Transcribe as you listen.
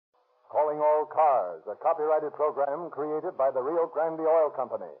Calling All Cars, a copyrighted program created by the Rio Grande Oil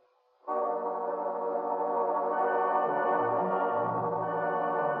Company.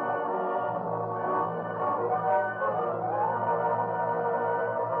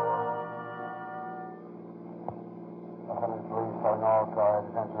 Calling all cars,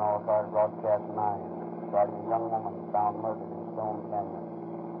 attention all cars, broadcast 9. Regarding a young woman found murdered in Stone Canyon.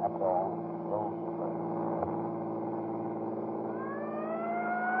 That's all. Those the first.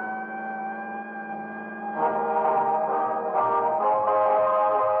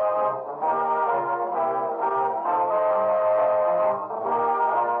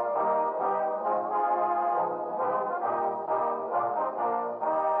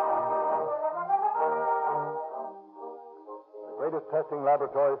 Testing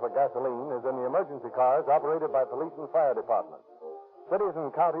laboratory for gasoline is in the emergency cars operated by police and fire departments. Cities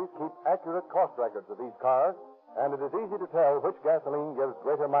and counties keep accurate cost records of these cars, and it is easy to tell which gasoline gives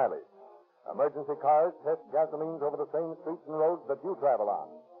greater mileage. Emergency cars test gasolines over the same streets and roads that you travel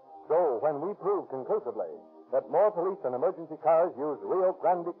on. So when we prove conclusively that more police and emergency cars use Rio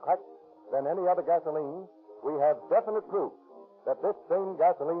Grande cracked than any other gasoline, we have definite proof that this same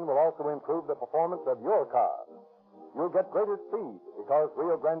gasoline will also improve the performance of your car. You'll get greater speed because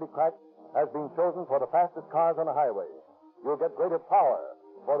Rio Grande Cracked has been chosen for the fastest cars on the highway. You'll get greater power,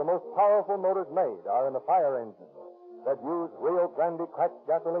 for the most powerful motors made are in the fire engines that use Rio Grande Cracked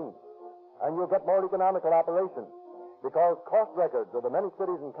gasoline. And you'll get more economical operation because cost records of the many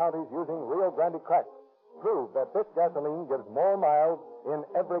cities and counties using Rio Grande Cracked prove that this gasoline gives more miles in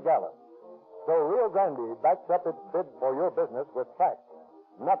every gallon. So Rio Grande backs up its bid for your business with facts,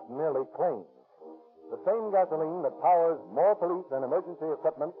 not merely claims. The same gasoline that powers more police and emergency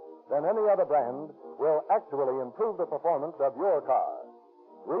equipment than any other brand will actually improve the performance of your car.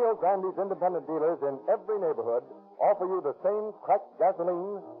 Rio Grande's independent dealers in every neighborhood offer you the same cracked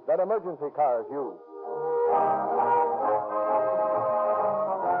gasoline that emergency cars use.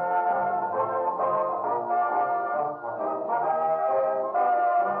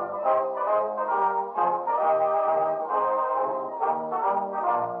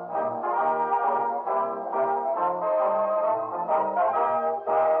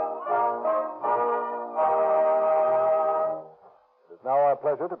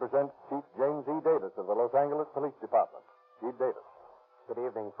 Pleasure to present Chief James E. Davis of the Los Angeles Police Department. Chief Davis. Good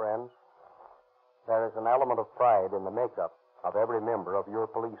evening, friends. There is an element of pride in the makeup of every member of your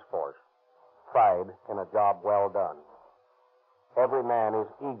police force. Pride in a job well done. Every man is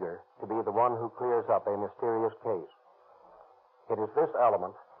eager to be the one who clears up a mysterious case. It is this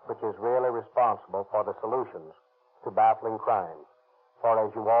element which is really responsible for the solutions to baffling crimes. For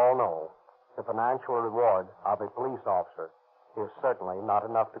as you all know, the financial reward of a police officer is certainly not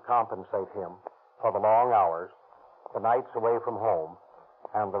enough to compensate him for the long hours, the nights away from home,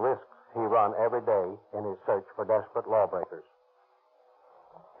 and the risks he runs every day in his search for desperate lawbreakers.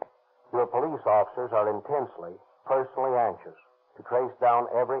 Your police officers are intensely, personally anxious to trace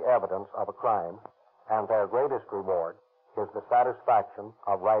down every evidence of a crime, and their greatest reward is the satisfaction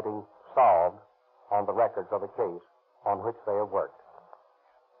of writing solved on the records of a case on which they have worked.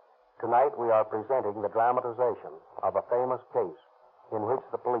 Tonight we are presenting the dramatization of a famous case in which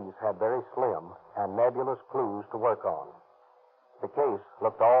the police had very slim and nebulous clues to work on. The case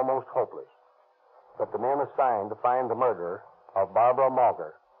looked almost hopeless, but the men assigned to find the murderer of Barbara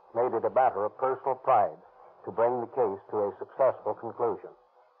Mauger made it a matter of personal pride to bring the case to a successful conclusion.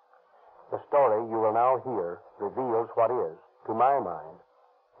 The story you will now hear reveals what is, to my mind,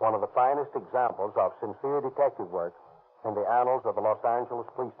 one of the finest examples of sincere detective work in the annals of the Los Angeles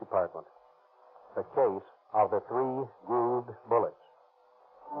Police Department. The case of the 3 grooved bullets.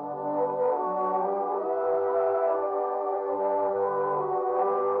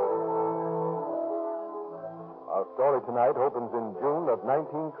 Our story tonight opens in June of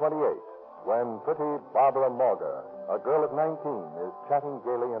 1928, when pretty Barbara Mauger, a girl of 19, is chatting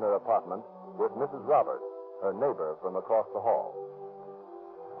gaily in her apartment with Mrs. Roberts, her neighbor from across the hall.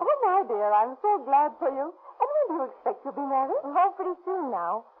 Oh, my dear, I'm so glad for you. And when do you expect to be married? Oh, pretty soon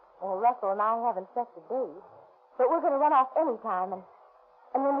now. Well, Russell and I haven't set the date. But we're going to run off any time, and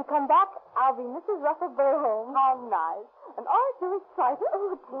when we come back, I'll be Mrs. Russell Burholm. How nice. And aren't you excited?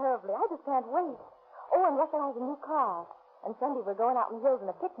 Oh, terribly. I just can't wait. Oh, and Russell has a new car. And Sunday we're going out in the hills on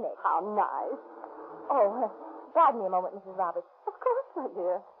a picnic. How nice. Oh, guide me a moment, Mrs. Roberts. Of course, my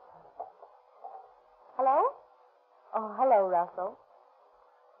dear. Hello? Oh, hello, Russell.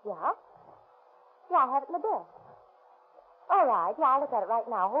 Yeah? Yeah, I have it in the desk. All right. Yeah, I'll look at it right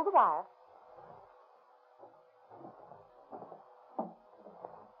now. Hold the wire.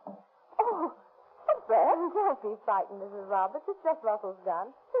 Oh, that. Don't be frightened, Mrs. Roberts. It's just Russell's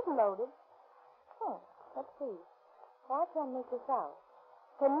gun. It's loaded. Let's see. Well, I can't make this out.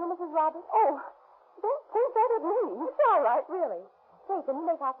 Can you, Mrs. Roberts? Oh, don't point that at me. It's all right, really. Say, can you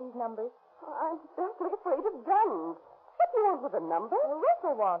make out these numbers? I'm deathly afraid of guns. What do you want with a number? Well,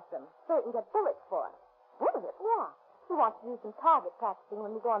 Russell wants them, so he can get bullets for us. Bullets? Yeah. He wants to do some target practicing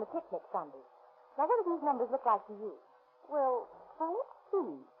when we go on a picnic Sunday. Now, what do these numbers look like to you? Well, let's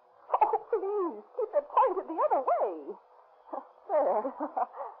see. Oh, please, keep it pointed the other way. There.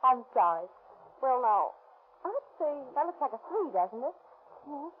 I'm sorry. Well, now, I'd say... That looks like a 3, doesn't it?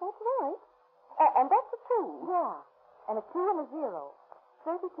 Yes, that's right. And that's a 2. Yeah. And a 2 and a 0.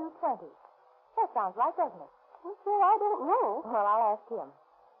 3220. That sounds right, doesn't it? Well, I don't know. Well, I'll ask him.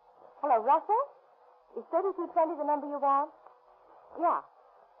 Hello, Russell? Is 3220 the number you want? Yeah.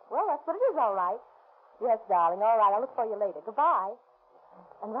 Well, that's what it is, all right. Yes, darling. All right. I'll look for you later. Goodbye.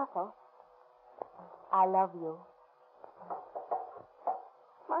 And, Russell, I love you.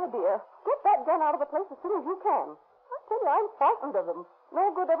 My dear, get that gun out of the place as soon as you can. I tell you, I'm frightened of them.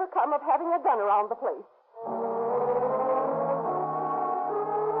 No good ever come of having a gun around the place.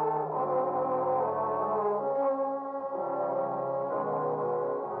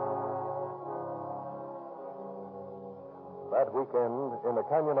 That weekend, in the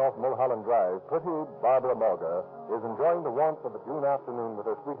canyon off Mulholland Drive, pretty Barbara Morga is enjoying the warmth of a June afternoon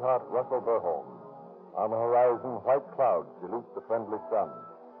with her sweetheart, Russell Burholm. On the horizon, white clouds dilute the friendly sun.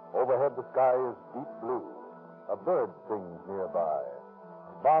 Overhead, the sky is deep blue. A bird sings nearby.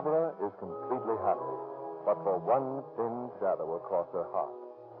 Barbara is completely happy, but for one thin shadow across her heart.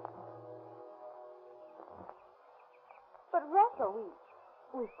 But, Russell,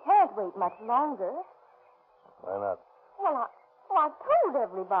 we can't wait much longer. Why not? Well, I told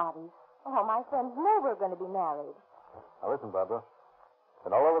everybody. All my friends know we're going to be married. Now, listen, Barbara.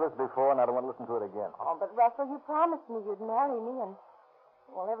 Been all over this before, and I don't want to listen to it again. Oh, but, Russell, you promised me you'd marry me, and,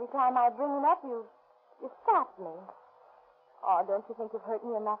 well, every time I bring it up, you stop me. Oh, don't you think you've hurt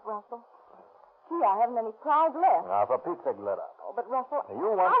me enough, Russell? Gee, I haven't any pride left. Now, for Pete's sake, let up. Oh, but, Russell, You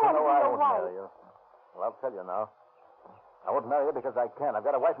want to know I won't wife. marry you. Well, I'll tell you now. I won't marry you because I can. I've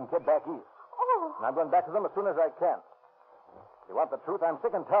got a wife and kid back east. Oh. And I'm going back to them as soon as I can. You want the truth? I'm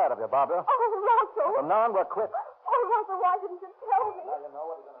sick and tired of you, Barbara. Oh, Russell. From now on, we're quits. Oh, Russell, why didn't you tell me? Now you know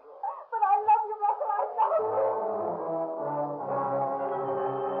what you're going to do. But I love you, Russell. I love you.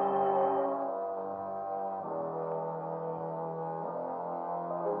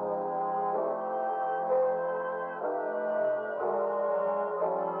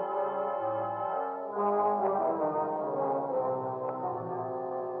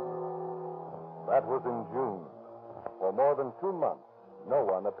 That was in June. For more than 2 months, no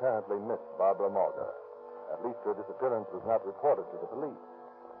one apparently missed Barbara Morga. At least her disappearance was not reported to the police.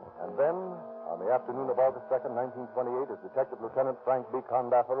 And then, on the afternoon of August 2nd, 1928, as Detective Lieutenant Frank B.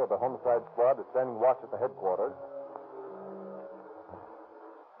 Condaffer of the Homicide Squad is standing watch at the headquarters.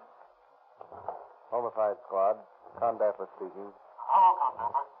 Homicide Squad, Condaffer speaking. Hello,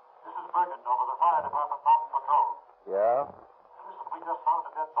 Condaffer. This is Bergendorf of the Fire Department Mountain Patrol. Yeah? Listen, we just found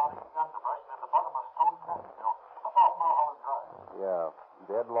a dead body in the underbrush near the bottom of Stone Canyon, up off Mulholland Drive. Yeah.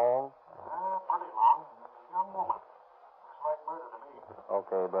 Dead long? Pretty long. Young woman. Looks like murder to me.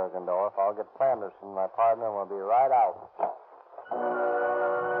 Okay, Bergendorf. I'll get Sanderson, my partner, and we'll be right out.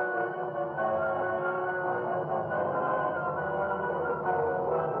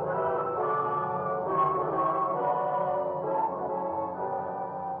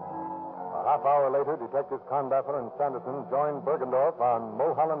 A half hour later, Detectives Condaffer and Sanderson joined Bergendorf on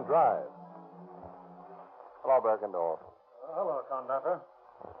Mulholland Drive. Hello, Bergendorf. Hello, Condaffer.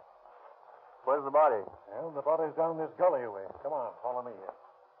 Where's the body? Well, the body's down this gully away. Come on, follow me here.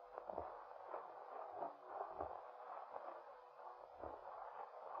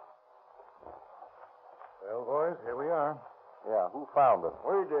 Well, boys, here we are. Yeah, who found it?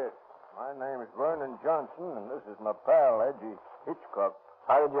 We did. My name is Vernon Johnson, and this is my pal, Edgy Hitchcock.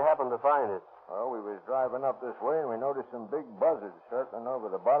 How did you happen to find it? Well, we was driving up this way, and we noticed some big buzzards circling over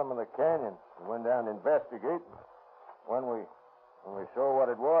the bottom of the canyon. We went down to investigate. When we saw what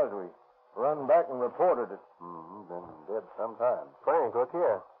it was, we run back and reported it. Been dead some time. Frank, look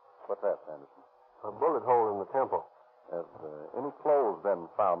here. What's that, Sanderson? A bullet hole in the temple. Have any clothes been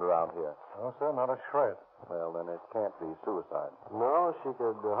found around here? No, sir, not a shred. Well, then it can't be suicide. No, she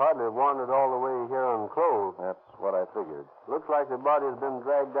could hardly have wandered all the way here unclothed. That's what I figured. Looks like the body's been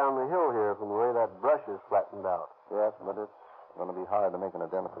dragged down the hill here from the way that brush is flattened out. Yes, but it's going to be hard to make an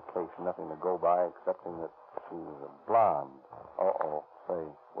identification. Nothing to go by excepting that she's a blonde. Uh-oh. Say,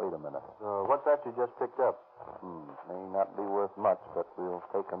 wait a minute. What's that you just picked up? May not be worth much, but we'll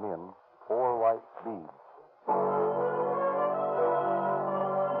take 'em in. 4 white beads.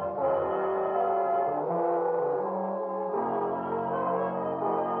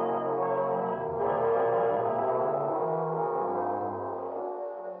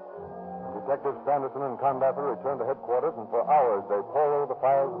 Detectives Sanderson and Condapper return to headquarters, and for hours they pore over the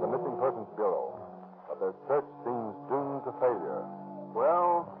files of the Missing Persons Bureau. But their search seems doomed to failure.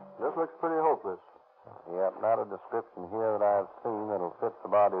 Well, this looks pretty hopeless. Yep, not a description here that I've seen that'll fit the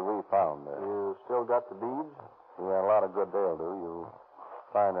body we found there. You still got the beads? Yeah, a lot of good they'll do. You'll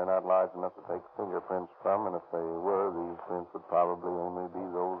find they're not large enough to take fingerprints from, and if they were, these prints would probably only be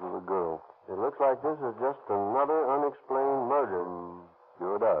those of the girl. It looks like this is just another unexplained murder.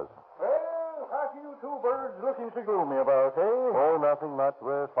 Sure does. Well, what are you two birds looking so gloomy about, eh? Oh, nothing much.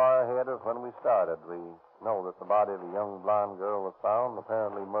 We're far ahead of when we started. We know that the body of a young blonde girl was found,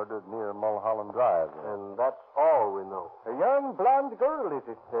 apparently murdered near Mulholland Drive. And that's all we know. A young blonde girl, is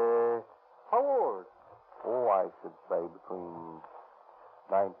it? How old? Oh, I should say between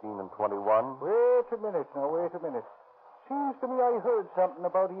 19 and 21. Wait a minute now, wait a minute. Seems to me I heard something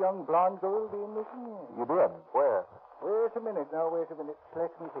about a young blonde girl being missing. You did? Where? Wait a minute now, wait a minute.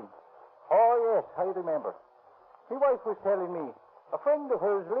 Let me think. Oh, yes, I remember. My wife was telling me a friend of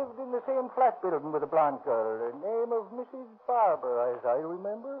hers lived in the same flat building with a blonde girl, the name of Mrs. Barber, as I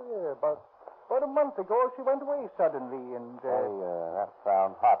remember. Yeah, about a month ago, she went away suddenly, and... Hey, that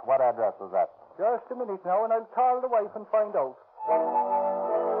sounds hot. What address was that? Just a minute now, and I'll call the wife and find out.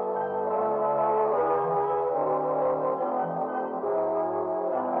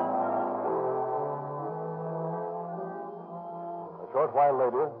 A short while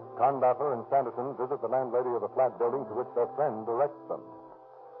later, Condapper and Sanderson visit the landlady of the flat building to which their friend directs them.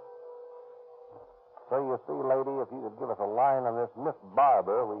 So you see, lady, if you could give us a line on this Miss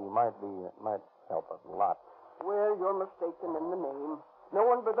Barber, it might help us a lot. Well, you're mistaken in the name. No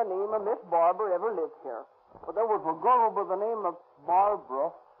one by the name of Miss Barber ever lived here. But there was a girl by the name of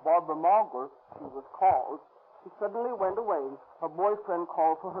Barbara Margaret, she was called. She suddenly went away. Her boyfriend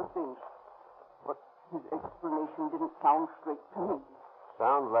called for her things. But his explanation didn't sound straight to me.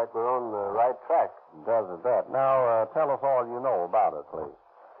 Sounds like we're on the right track. Doesn't that? Now, tell us all you know about it, please.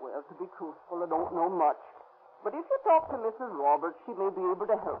 Well, to be truthful, I don't know much. But if you talk to Mrs. Roberts, she may be able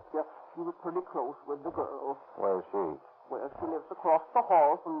to help you. She was pretty close with the girl. Where's she? Well, she lives across the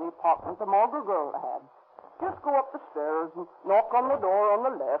hall from the apartment the Margaret girl had. Just go up the stairs and knock on the door on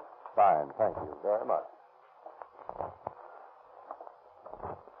the left. Fine, thank you very much.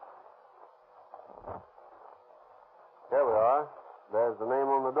 There we are. There's the name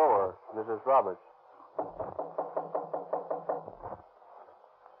on the door, Mrs. Roberts.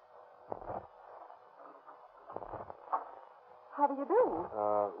 How do you do?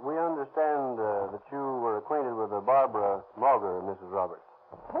 We understand that you were acquainted with Barbara Mauger, Mrs. Roberts.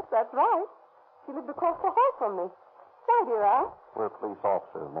 Yes, that's right. She lived across the hall from me. Why, dear Al? We're police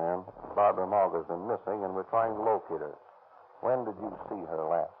officers, ma'am. Barbara Mauger's been missing, and we're trying to locate her. When did you see her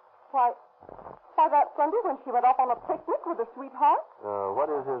last? Why, that Sunday when she went off on a picnic with her sweetheart. What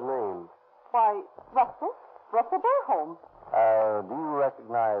is his name? Why, Russell Bearholm. Do you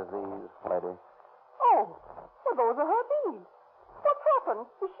recognize these, lady? Oh, well, those are her beads. What's happened?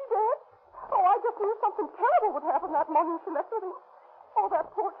 Is she dead? Oh, I just knew something terrible would happen that morning she left with him. Oh, that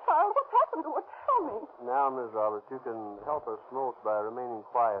poor child. What's happened to her? Tell me. Now, Miss Roberts, you can help us most by remaining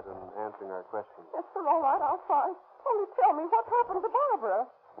quiet and answering our questions. Yes, sir, all right, I'll try. Only tell me what happened to Barbara.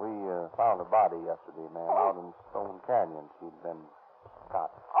 We found a body yesterday, ma'am, out in Stone Canyon. She'd been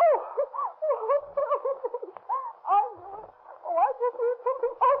shot. Oh, I knew it. Oh, I just knew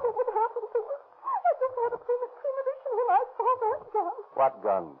something awful would happen to her. I just had a premonition when I saw that gun. What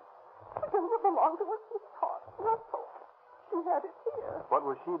gun? The gun that belonged to her sweetheart, Russell. She had it here. What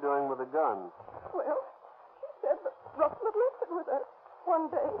was she doing with the gun? Well, she said that Russell had left it with her.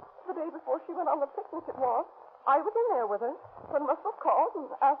 One day, the day before she went on the picnic it was, I was in there with her when Russell called and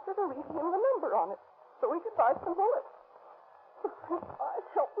asked her to read him the number on it so he could buy some bullets. I'd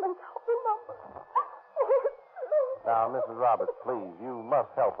help make out the number. Now, Mrs. Roberts, please, you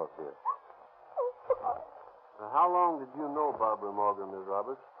must help us here. How long did you know Barbara Morgan, Miss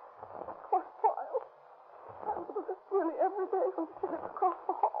Roberts? Quite a while. And it was nearly every day when she lived across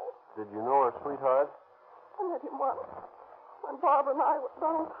the hall. Did you know her sweetheart? I met him once when Barbara and I were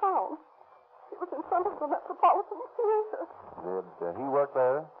downtown. He was in front of the Metropolitan Theater. Did he work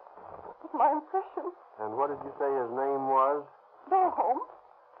there? It was my impression. And what did you say his name was? Bearholm.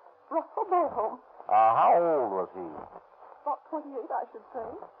 Russell Bearholm. How old was he? About 28, I should say.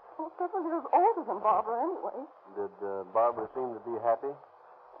 Well, several years older than Barbara, anyway. Did Barbara seem to be happy?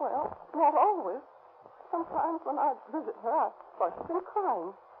 Well, not always. Sometimes when I visit her, I thought she'd been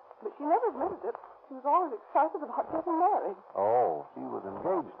crying. But she never admitted it. She was always excited about getting married. Oh, she was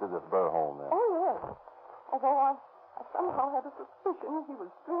engaged to this Burholm then. Oh, yes. Although I somehow had a suspicion he was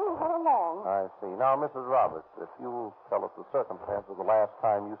stringing her along. I see. Now, Mrs. Roberts, if you'll tell us the circumstance of the last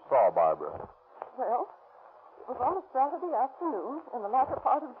time you saw Barbara. Well, it was on a Saturday afternoon in the latter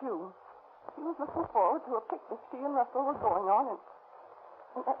part of June. She was looking forward to a picnic she and Russell were going on in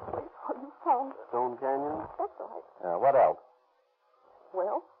that place where you found her. Stone Canyon? That's right. What else?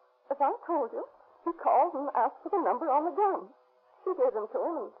 Well, as I told you, he called and asked for the number on the gun. She gave them to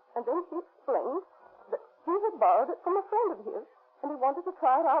him, and then he explained that he had borrowed it from a friend of his, and he wanted to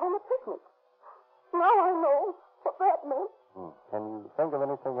try it out on a picnic. Now I know what that meant. Can you think of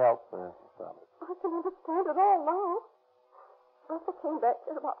anything else, Miss Roberts? I can understand it all now. Russell came back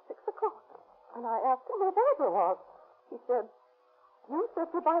at about 6 o'clock, and I asked him where Barbara was. He said, "You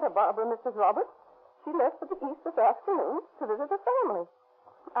said goodbye to Barbara, Mrs. Roberts. She left for the East this afternoon to visit her family."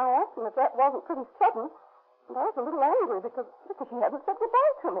 I asked him if that wasn't pretty sudden, and I was a little angry because she hadn't said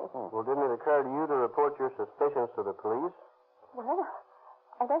goodbye to me. Well, didn't it occur to you to report your suspicions to the police? Well,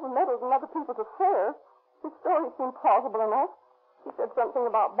 I never meddled in other people's affairs. His story seemed plausible enough. He said something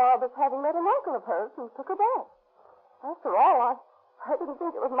about Barbara's having met an uncle of hers who took her back. After all, I didn't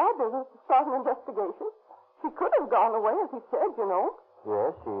think it was my business to start an investigation. She could have gone away, as he said, you know.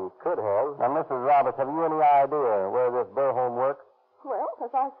 Yes, she could have. Now, Mrs. Roberts, have you any idea where this Burholm works? Well, as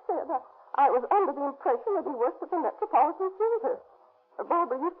I said, I was under the impression that he worked at the Metropolitan Theater.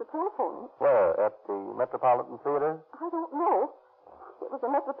 Barbara used to telephone him. Where? At the Metropolitan Theater? I don't know. It was a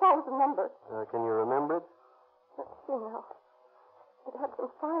Metropolitan number. Can you remember it? Let's see now. It had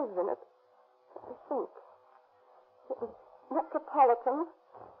some fives in it. Let me think. It was Metropolitan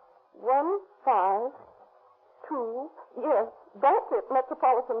 152. Yes, that's it.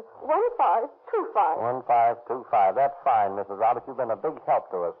 Metropolitan 1525. 1525. That's fine, Mrs. Roberts. You've been a big help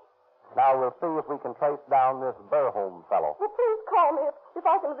to us. Now we'll see if we can trace down this Burholm fellow. Well, please call me if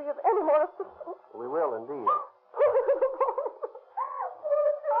I can be of any more assistance. We will, indeed.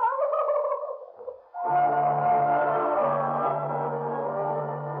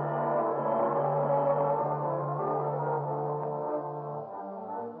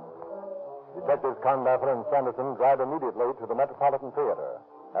 Detectives Condaffler and Sanderson drive immediately to the Metropolitan Theater.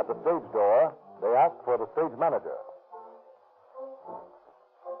 At the stage door, they ask for the stage manager.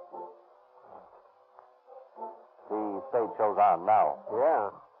 The stage show's on now. Yeah.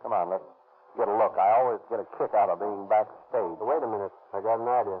 Come on, let's get a look. I always get a kick out of being backstage. But wait a minute. I got an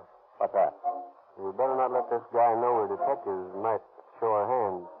idea. What's that? We better not let this guy know we're detectives. Might show our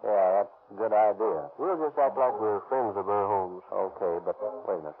hands. Yeah, that's a good idea. We'll just act like we're friends of Burholm's. Okay, but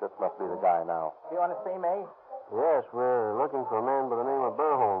wait a minute. This must be the guy now. You want to see me? Yes, we're looking for a man by the name of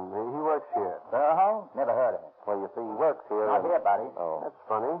Burholm. He works here. Burholm? Never heard of him. Well, you see, he works here. Not here, buddy. Oh. That's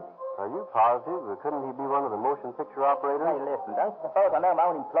funny. Are you positive? Couldn't he be one of the motion picture operators? Hey, listen, don't you suppose I know my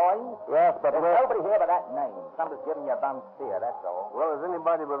own employees? Yes, but There's nobody here by that name. Somebody's giving you a bum steer, that's all. Well, has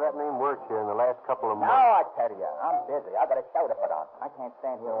anybody by that name worked here in the last couple of No, months? I tell you, I'm busy. I got a show to put on. I can't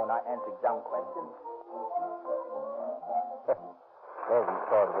stand here all night answering dumb questions. Pleasant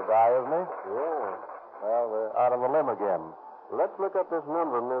sort of a guy, isn't he? Yeah. Well, we're out on the limb again. Let's look up this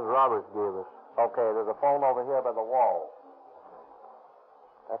number Ms. Roberts gave us. Okay, there's a phone over here by the wall.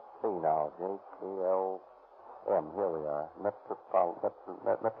 Let's see now. J-E-L-M. Here we are. Metropolitan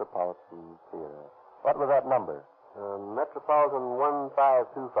Theater. What was that number? Metropolitan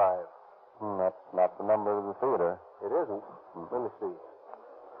 1525. That's not the number of the theater. It isn't. Let me see.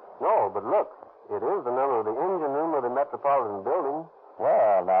 No, but look. It is the number of the engine room of the Metropolitan building.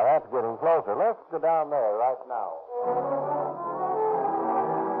 Well, now that's getting closer. Let's go down there right now.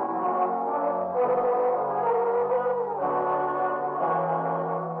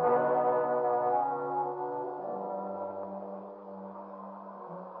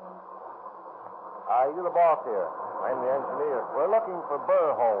 You're the boss here. I'm the engineer. We're looking for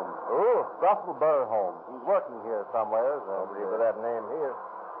Burholm. Who? Russell Burholm. He's working here somewhere. Nobody with that name here.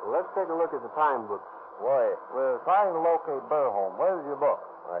 Well, let's take a look at the time book. Why? We're trying to locate Burholm. Where's your book?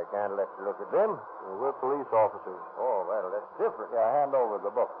 I can't let you look at them. We're police officers. Oh, well, that's different. Yeah, hand over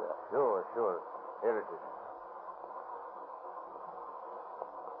the book there. Sure. Here it is.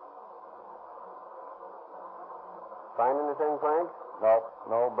 Find anything, Frank?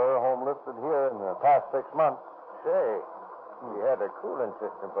 No Burholm listed here in the past 6 months. Say, we had a cooling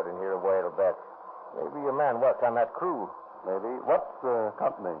system put in here a while back. Maybe your man worked on that crew. Maybe. What's the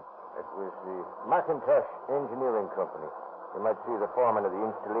company? It was the Macintosh Engineering Company. You might see the foreman of the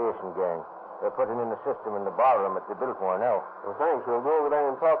installation gang. They're putting in the system in the ballroom at the Biltmore now. Well, thanks. We'll go over there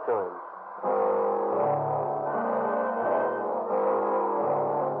and talk to him.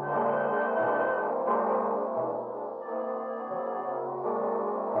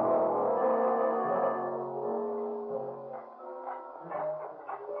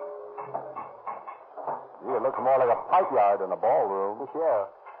 It looks more like a pipe yard than a ballroom. Yeah.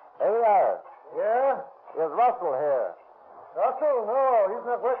 Hey there. Yeah? Is Russell here? Russell? No, he's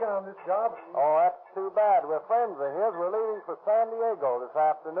not working on this job. Oh, that's too bad. We're friends of his. We're leaving for San Diego this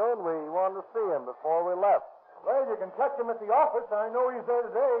afternoon. We wanted to see him before we left. Well, you can catch him at the office. I know he's there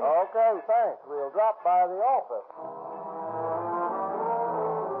today. Okay, thanks. We'll drop by the office.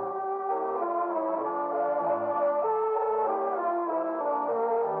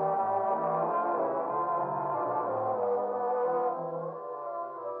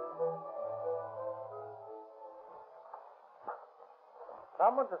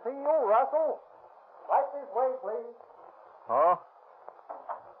 Someone to see you, Russell. Right this way, please. Huh?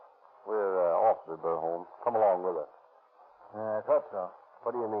 We're Officer Burholm. Come along with us. Yeah, I thought so.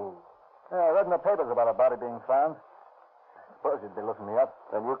 What do you mean? Yeah, I read in the papers about a body being found. I suppose you'd be looking me up.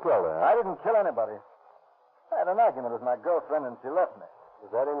 Then you killed her, I didn't kill anybody. I had an argument with my girlfriend and she left me. Is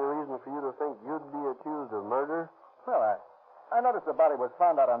that any reason for you to think you'd be accused of murder? Well, I noticed the body was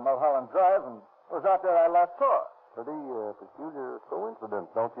found out on Mulholland Drive and it was out there I last saw her. Pretty peculiar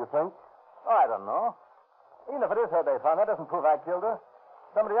coincidence, don't you think? Oh, I don't know. Even if it is her they found, that doesn't prove I killed her.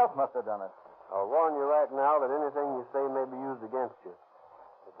 Somebody else must have done it. I'll warn you right now that anything you say may be used against you.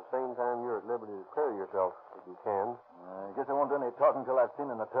 At the same time, you're at liberty to clear yourself if you can. I guess I won't do any talking until I've seen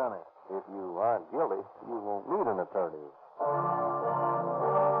an attorney. If you aren't guilty, you won't need an attorney.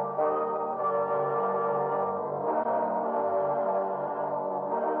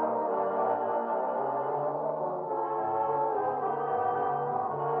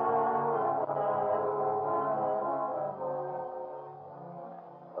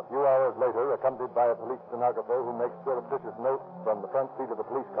 A few hours later, accompanied by a police stenographer who makes surreptitious notes from the front seat of the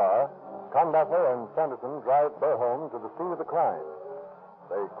police car, Condather and Sanderson drive Burholm to the scene of the crime.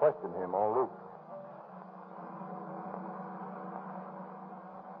 They question him en route.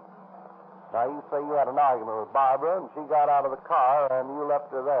 Now, you say you had an argument with Barbara, and she got out of the car, and you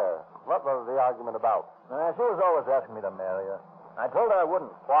left her there. What was the argument about? She was always asking me to marry her. I told her I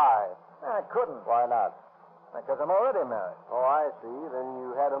wouldn't. Why? I couldn't. Why not? Because I'm already married. Oh, I see. Then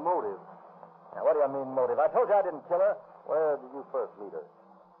you had a motive. Now, what do you mean, motive? I told you I didn't kill her. Where did you first meet her?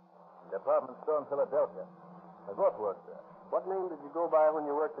 Department store in Philadelphia. I both worked there. What name did you go by when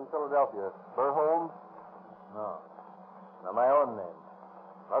you worked in Philadelphia? Burholm? No. Now, my own name.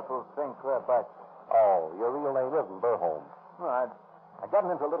 Russell St. Clair Baxter. Oh, your real name isn't Burholm. No, I'd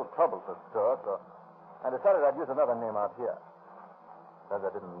gotten into a little trouble for store, so I decided I'd use another name out here. Because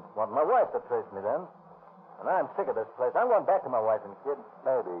I didn't want my wife to trace me then. And I'm sick of this place. I'm going back to my wife and kid.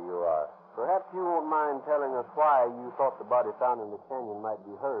 Maybe you are. Perhaps you won't mind telling us why you thought the body found in the canyon might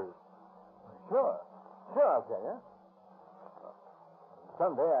be hers. Sure. Sure, I'll tell you.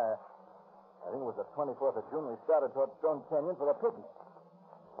 Sunday, I think it was the 24th of June, we started toward Stone Canyon for the picnic.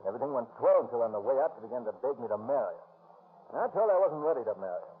 Everything went swell until on the way out she began to beg me to marry her. And I told her I wasn't ready to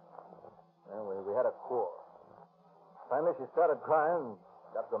marry her. Anyway, we had a quarrel. Finally, she started crying and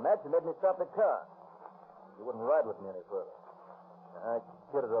got so mad she made me stop the car. She wouldn't ride with me any further. I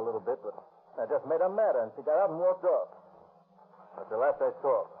kidded her a little bit, but I just made her madder, and she got out and walked off. That's the last I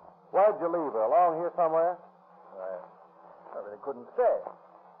saw of her. Why'd you leave her? Along here somewhere? I really couldn't say.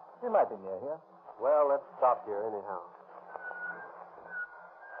 She might be near here. Well, let's stop here anyhow.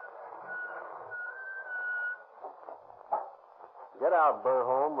 Get out,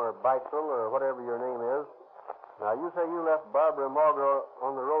 Burholm, or Beitzel, or whatever your name is. Now, you say you left Barbara and Margot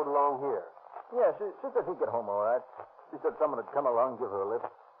on the road along here. Yeah, she said she'd get home all right. She said someone had come along and give her a lift.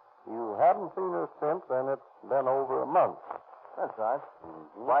 You haven't seen her since, and it's been over a month. That's right.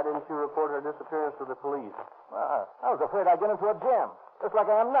 Mm-hmm. Why didn't you report her disappearance to the police? Well, I was afraid I'd get into a jam, just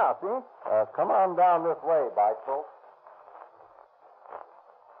like I am now, see? Come on down this way, Beitzel.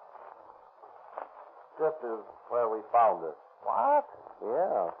 This is where we found her. What?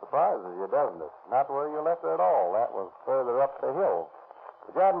 Yeah, surprises you, doesn't it? Not where you left her at all. That was further up the hill.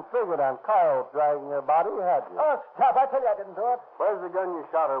 But you hadn't figured on Kyle dragging her body, had you? Oh, stop. I tell you I didn't do it. Where's the gun you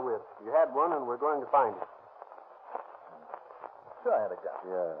shot her with? You had one, and we're going to find it. Sure I had a gun.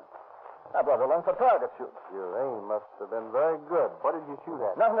 Yeah. I brought it along for target shooting. Your aim must have been very good. What did you shoot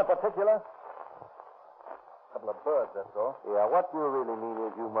at? Nothing in particular. A couple of birds, that's all. Yeah, what you really mean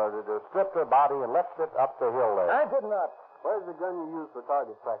is you murdered her, stripped her body, and left it up the hill there. I did not. Where's the gun you used for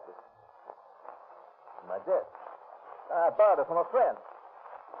target practice? In my desk. I borrowed it from a friend.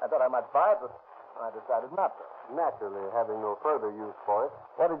 I thought I might buy it, but I decided not to. Naturally, having no further use for it.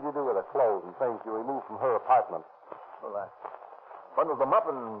 What did you do with the clothes and things you removed from her apartment? Well, I bundled them up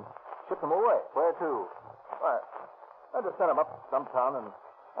and shipped them away. Where to? Why, I just sent them up to some town in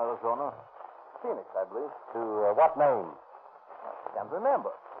Arizona. Phoenix, I believe. To what name? I can't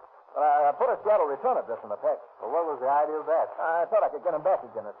remember. But I put a Seattle return address in the package. Well, what was the idea of that? I thought I could get him back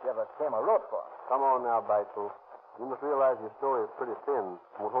again if you ever came or wrote for him. Come on now, Beitzel. You must realize your story is pretty thin.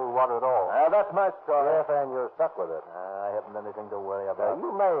 Won't hold water at all. That's my story. Yes, and you're stuck with it. I haven't anything to worry about.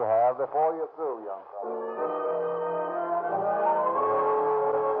 You may have before you're through, young fellow.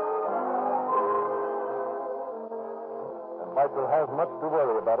 And Beitzel has much to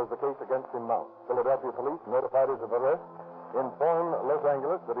worry about as the case against him mounts. Philadelphia police, notified of his arrest, inform Los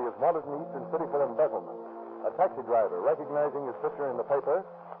Angeles that he is wanted in Eastern City for embezzlement. A taxi driver, recognizing his picture in the paper,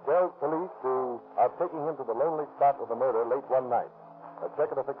 tells police are taking him to the lonely spot of the murder late one night. A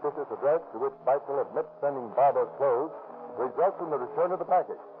check of a fictitious address to which Beitzel admits sending Barbara's clothes results in the return of the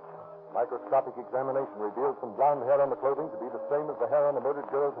package. Microscopic examination reveals some blonde hair on the clothing to be the same as the hair on the murdered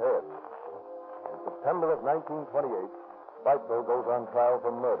girl's head. In September of 1928, Beitzel goes on trial for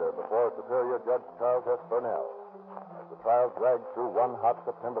murder before Superior Judge Charles S. Burnell. As the trial drags through one hot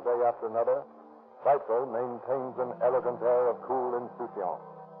September day after another, Beitzel maintains an elegant air of cool insouciance.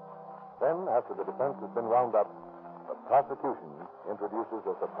 Then, after the defense has been wound up, the prosecution introduces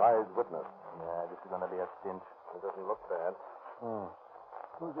a surprise witness. Yeah, this is going to be a cinch. It doesn't look bad.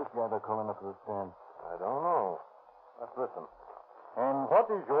 Who's this guy they're calling up to the stand? I don't know. Let's listen. And what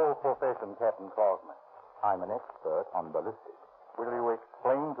is your profession, Captain Crosman? I'm an expert on ballistics. Will you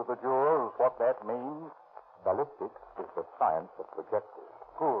explain to the jurors what that means? Ballistics is the science of projectiles.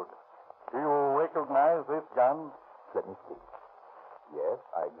 Good. Do you recognize this gun? Let me see. Yes,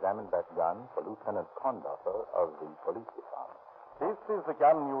 I examined that gun for Lieutenant Conductor of the police department. This is the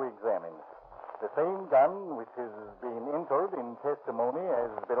gun you examined. The same gun which is being entered in testimony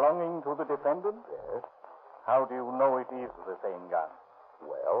as belonging to the defendant? Yes. How do you know it is the same gun?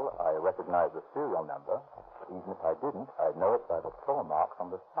 Well, I recognize the serial number. Even if I didn't, I'd know it by the claw marks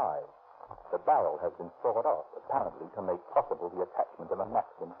on the side. The barrel has been sawed off, apparently to make possible the attachment of a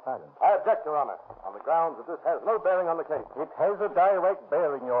Maxim silence. I object, Your Honor, on the grounds that this has no bearing on the case. It has a direct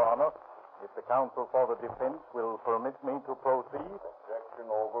bearing, Your Honor. If the counsel for the defense will permit me to proceed.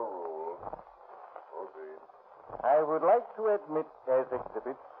 Objection overruled. Proceed. I would like to admit as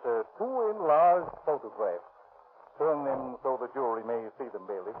exhibits two enlarged photographs. Turn them so the jury may see them,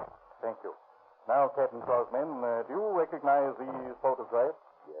 Bailey. Thank you. Now, Captain Crosman, do you recognize these photographs?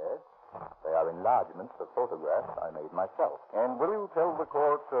 Yes. They are enlargements of photographs I made myself. And will you tell the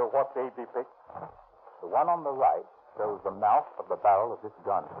court what they depict? The one on the right shows the mouth of the barrel of this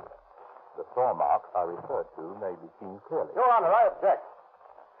gun. The saw marks I referred to may be seen clearly. Your Honor, I object.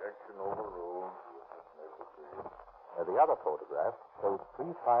 Objection overruled. Witness may proceed. The other photograph shows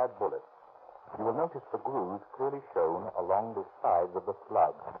 3 fired bullets. You will notice the grooves clearly shown along the sides of the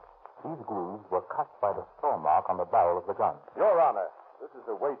slug. These grooves were cut by the saw mark on the barrel of the gun. Your Honor, this is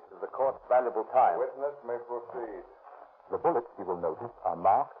a waste of the court's valuable time. Witness may proceed. The bullets, you will notice, are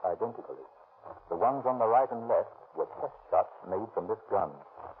marked identically. The ones on the right and left were test shots made from this gun.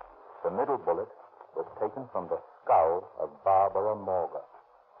 The middle bullet was taken from the skull of Barbara Morgan.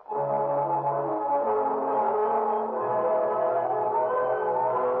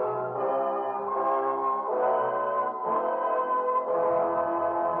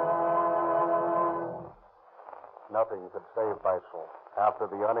 Nothing could save Beitzel after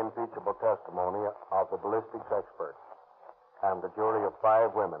the unimpeachable testimony of the ballistics expert. And the jury of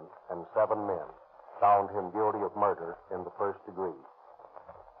 5 women and 7 men found him guilty of murder in the first degree.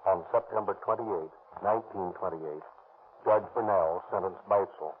 On September 28, 1928, Judge Burnell sentenced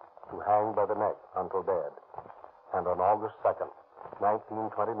Beitzel to hang by the neck until dead. And on August 2nd,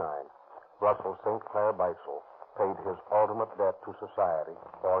 1929, Russell St. Clair Beitzel paid his ultimate debt to society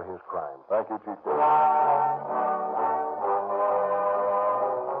for his crime. Thank you, Chief Judge.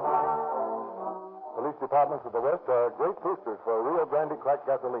 Police departments of the West are great boosters for Rio Grande cracked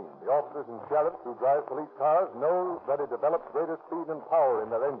gasoline. The officers and sheriffs who drive police cars know that it develops greater speed and power in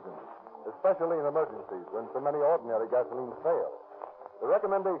their engines, especially in emergencies when so many ordinary gasolines fail. The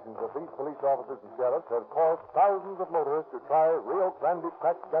recommendations of these police officers and sheriffs have caused thousands of motorists to try Rio Grande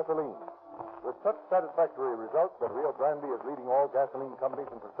cracked gasoline. With such satisfactory results that Rio Grande is leading all gasoline companies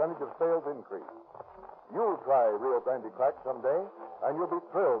in percentage of sales increase. You'll try Rio Grande cracked someday, and you'll be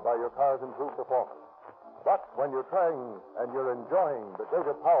thrilled by your car's improved performance. But when you're trying and you're enjoying the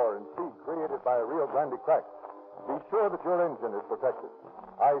greater power and speed created by a Rio Grande crack, be sure that your engine is protected.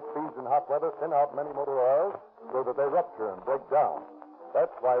 High speeds and hot weather thin out many motor oils so that they rupture and break down.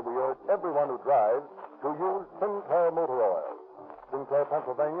 That's why we urge everyone who drives to use Sinclair motor oil. Sinclair,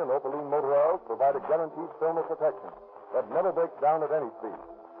 Pennsylvania, and Opaline motor oils provide a guaranteed film of protection that never breaks down at any speed.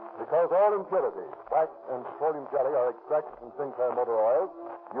 Because all impurities, wax and petroleum jelly, are extracted from Sinclair motor oils,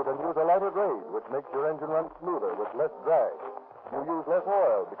 you can use a lighter grade, which makes your engine run smoother with less drag. You use less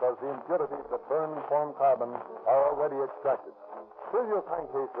oil because the impurities that burn and form carbon are already extracted. Fill your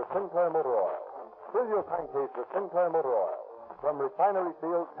crankcase with Sinclair Motor Oil. Fill your crankcase with Sinclair Motor Oil from refinery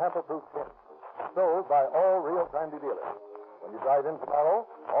sealed tamper-proof tins, sold by all Rio Grande dealers. When you drive in tomorrow,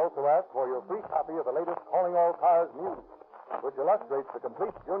 also ask for your free copy of the latest Calling All Cars news, which illustrates the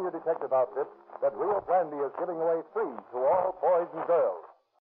complete junior detective outfit that Rio Grande is giving away free to all boys and girls.